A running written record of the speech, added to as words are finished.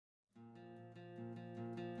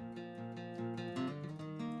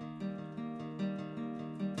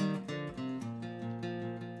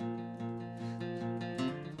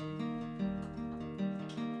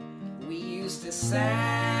used to say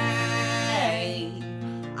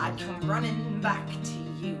I'd come running back to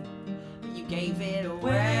you, but you gave it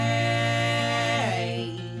away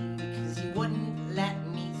because you wouldn't let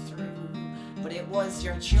me through. But it was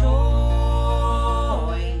your choice,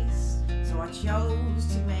 so I chose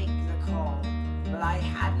to make the call. But I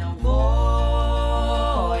had no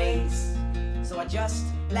voice, so I just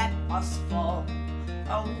let us fall.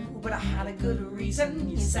 Oh, but I had a good reason.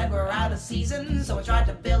 You said we're out of season, so I tried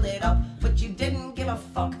to build it up, but you didn't give a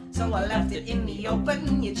fuck, so I left it in the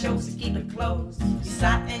open. You chose to keep it closed. You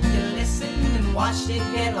sat and you listened and watched it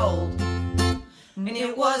get old. And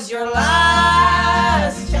it was your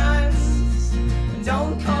last chance.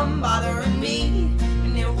 Don't come bothering me.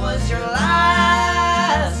 And it was your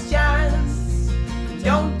last chance.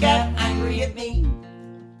 Don't get angry at me.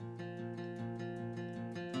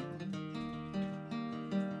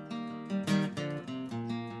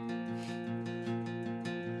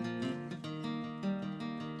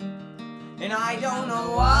 And I don't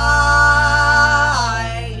know why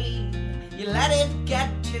you let it get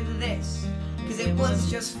to this, 'cause it was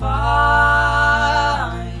just fine.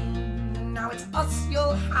 Now it's us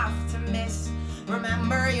you'll have to miss.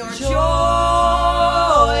 Remember your choice.